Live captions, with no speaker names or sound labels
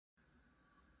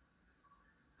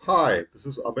Hi, this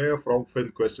is Amir from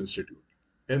FinQuest Institute.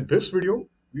 In this video,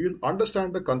 we will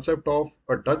understand the concept of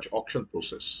a Dutch auction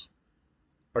process.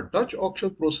 A Dutch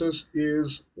auction process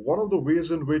is one of the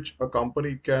ways in which a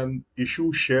company can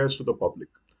issue shares to the public.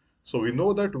 So we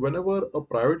know that whenever a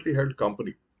privately held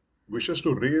company wishes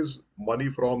to raise money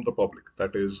from the public,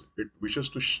 that is, it wishes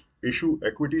to issue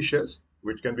equity shares,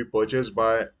 which can be purchased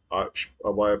by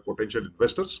potential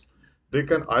investors, they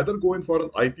can either go in for an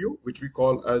IPO, which we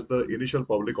call as the initial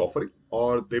public offering,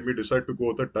 or they may decide to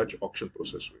go the Dutch auction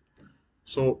process way.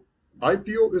 So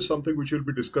IPO is something which will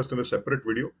be discussed in a separate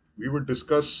video. We will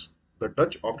discuss the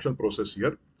Dutch auction process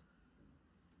here.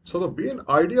 So the main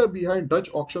idea behind Dutch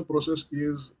auction process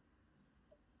is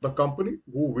the company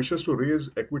who wishes to raise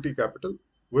equity capital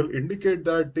will indicate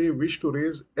that they wish to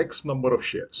raise X number of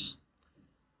shares.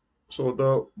 So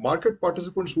the market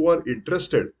participants who are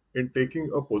interested in taking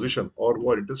a position or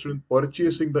who are interested in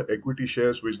purchasing the equity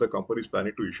shares which the company is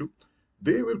planning to issue,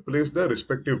 they will place their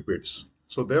respective bids.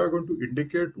 So they are going to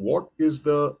indicate what is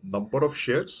the number of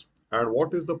shares and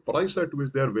what is the price at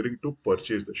which they are willing to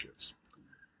purchase the shares.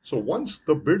 So once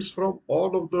the bids from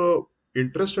all of the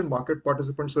interested market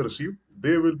participants are received,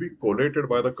 they will be collated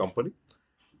by the company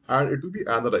and it will be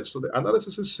analyzed. So the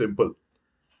analysis is simple.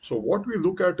 So what we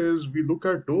look at is we look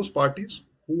at those parties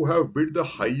who have bid the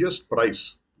highest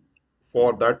price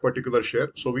for that particular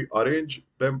share. So we arrange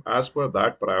them as per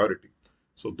that priority.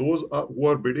 So those who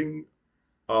are bidding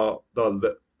a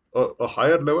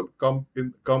higher level come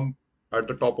at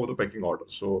the top of the pecking order.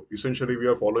 So essentially, we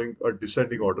are following a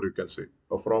descending order, you can say,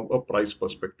 from a price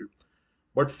perspective.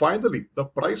 But finally, the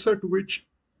price at which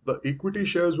the equity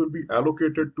shares will be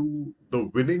allocated to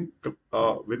the winning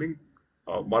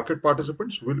market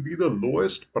participants will be the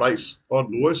lowest price or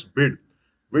lowest bid,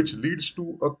 which leads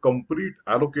to a complete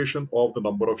allocation of the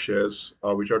number of shares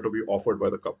which are to be offered by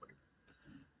the company.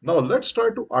 Now, let's try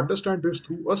to understand this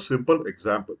through a simple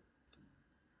example.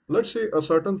 Let's say a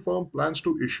certain firm plans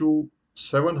to issue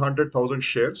 700,000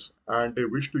 shares and they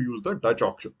wish to use the Dutch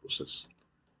auction process.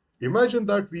 Imagine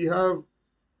that we have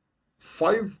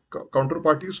five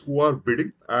counterparties who are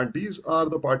bidding, and these are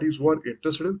the parties who are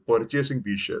interested in purchasing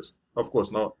these shares. Of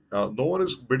course, now no one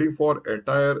is bidding for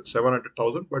entire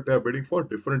 700,000, but they are bidding for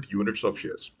different units of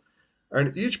shares.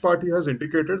 And each party has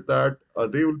indicated that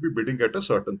they will be bidding at a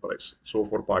certain price. So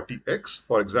for party X,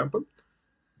 for example,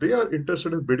 they are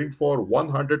interested in bidding for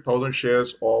 100,000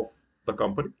 shares of the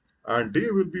company, and they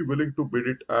will be willing to bid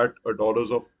it at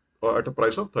at a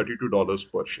price of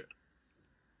 $32 per share.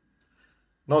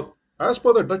 Now, as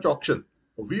per the Dutch auction,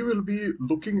 we will be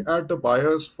looking at the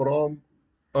buyers from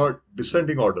a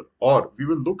descending order, or we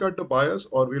will look at the buyers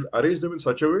or we'll arrange them in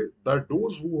such a way that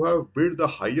those who have bid the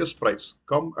highest price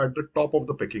come at the top of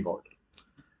the pecking order.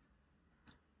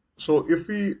 So if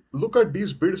we look at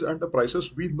these bids and the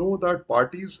prices, we know that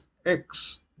parties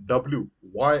X, W,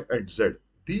 Y, and Z,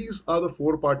 these are the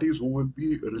four parties who will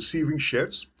be receiving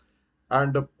shares,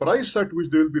 and the price at which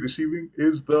they will be receiving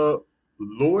is the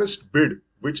lowest bid,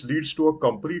 which leads to a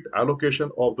complete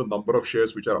allocation of the number of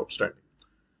shares which are outstanding.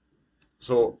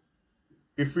 So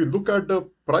if we look at the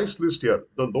price list here,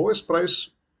 the lowest price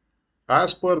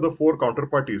as per the four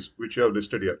counterparties which you have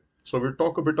listed here. So we'll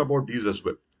talk a bit about these as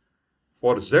well.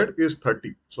 For Z is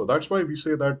 30. So that's why we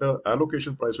say that the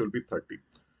allocation price will be 30.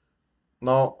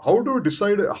 Now, how do we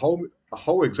decide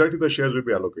how exactly the shares will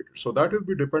be allocated? So that will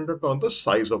be dependent on the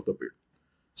size of the bid.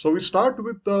 So we start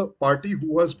with the party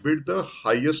who has bid the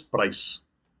highest price.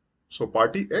 So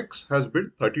party X has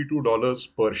bid $32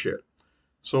 per share.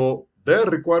 So their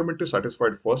requirement is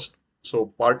satisfied first.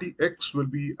 So party X will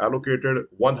be allocated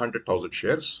 100,000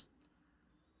 shares.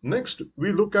 Next,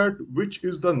 we look at which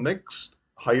is the next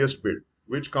highest bid,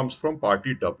 which comes from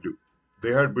party W.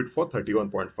 They had bid for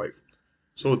 31.5.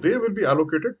 So they will be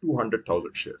allocated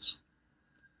 200,000 shares.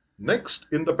 Next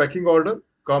in the pecking order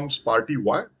comes party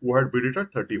Y, who had bid it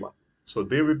at 31. So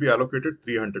they will be allocated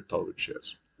 300,000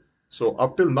 shares. So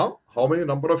up till now, how many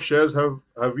number of shares have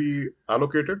we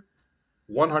allocated?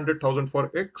 100,000 for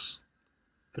X,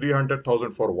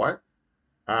 300,000 for Y,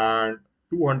 and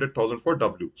 200,000 for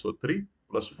W. So 3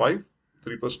 plus 5,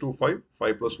 3 plus 2, 5,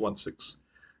 5 plus 1, 6.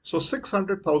 So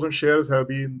 600,000 shares have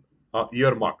been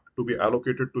earmarked to be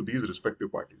allocated to these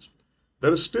respective parties.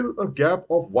 There is still a gap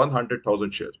of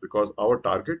 100,000 shares because our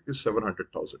target is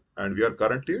 700,000 and we are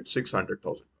currently at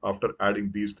 600,000 after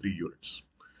adding these three units.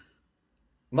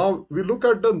 Now we look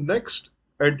at the next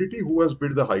entity who has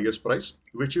bid the highest price,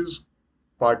 which is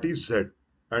party Z,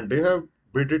 and they have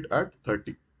bid it at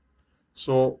 30.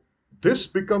 So this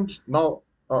becomes now,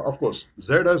 of course,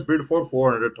 Z has bid for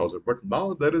 400,000, but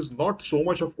now there is not so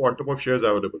much of quantum of shares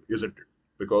available, isn't it?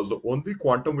 because the only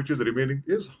quantum which is remaining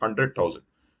is 100,000,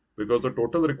 because the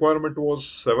total requirement was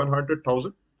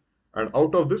 700,000, and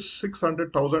out of this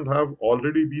 600,000 have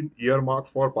already been earmarked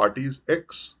for parties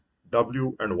X,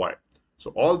 W, and Y.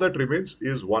 So all that remains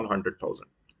is 100,000.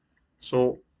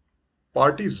 So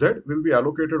party Z will be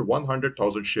allocated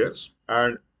 100,000 shares,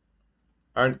 and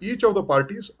each of the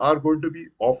parties are going to be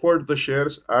offered the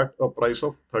shares at a price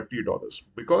of $30,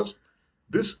 because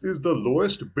this is the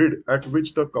lowest bid at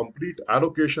which the complete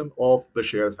allocation of the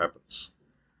shares happens.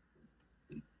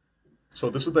 So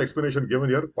this is the explanation given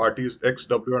here. Parties X,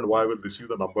 W, and Y will receive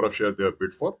the number of shares they have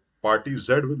bid for. Party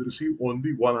Z will receive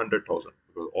only 100,000,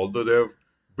 because although they have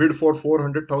bid for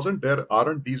 400,000, there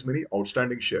aren't these many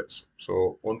outstanding shares.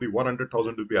 So only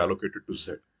 100,000 will be allocated to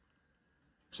Z.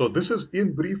 So this is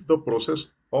in brief the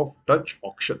process of Dutch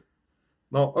auction.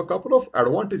 Now, a couple of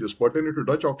advantages pertaining to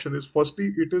Dutch auction is,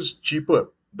 firstly, it is cheaper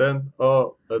than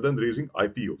raising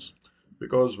IPOs,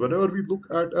 because whenever we look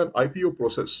at an IPO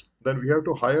process, then we have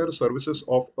to hire services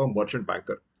of a merchant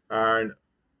banker, and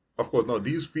of course now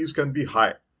these fees can be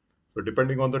high. So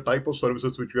depending on the type of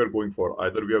services which we are going for,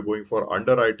 either we are going for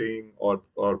underwriting or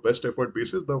best effort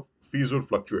basis, the fees will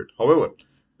fluctuate. However,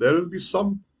 there will be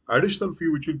some additional fee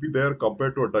which will be there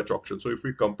compared to a Dutch auction. So if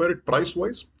we compare it price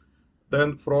wise,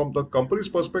 then from the company's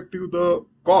perspective, the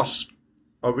cost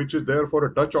which is there for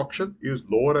a Dutch auction is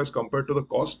lower as compared to the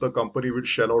cost the company will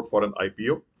shell out for an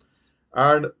IPO.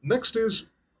 And next is,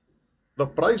 the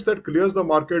price that clears the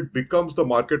market becomes the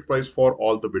market price for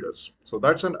all the bidders. So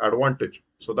that's an advantage.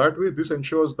 So that way, this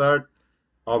ensures that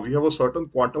we have a certain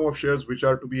quantum of shares which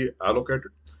are to be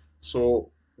allocated.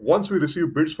 So once we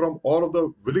receive bids from all of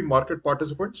the willing market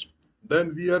participants,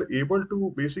 then we are able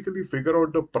to basically figure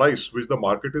out the price which the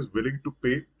market is willing to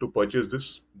pay to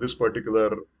purchase this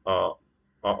particular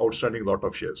outstanding lot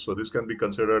of shares. So this can be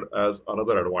considered as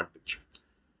another advantage.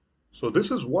 So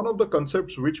this is one of the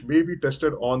concepts which may be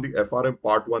tested on the FRM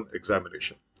Part 1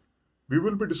 examination. We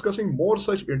will be discussing more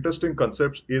such interesting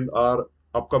concepts in our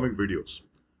upcoming videos.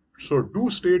 So do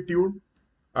stay tuned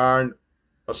and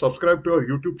subscribe to our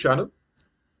YouTube channel.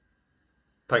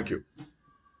 Thank you.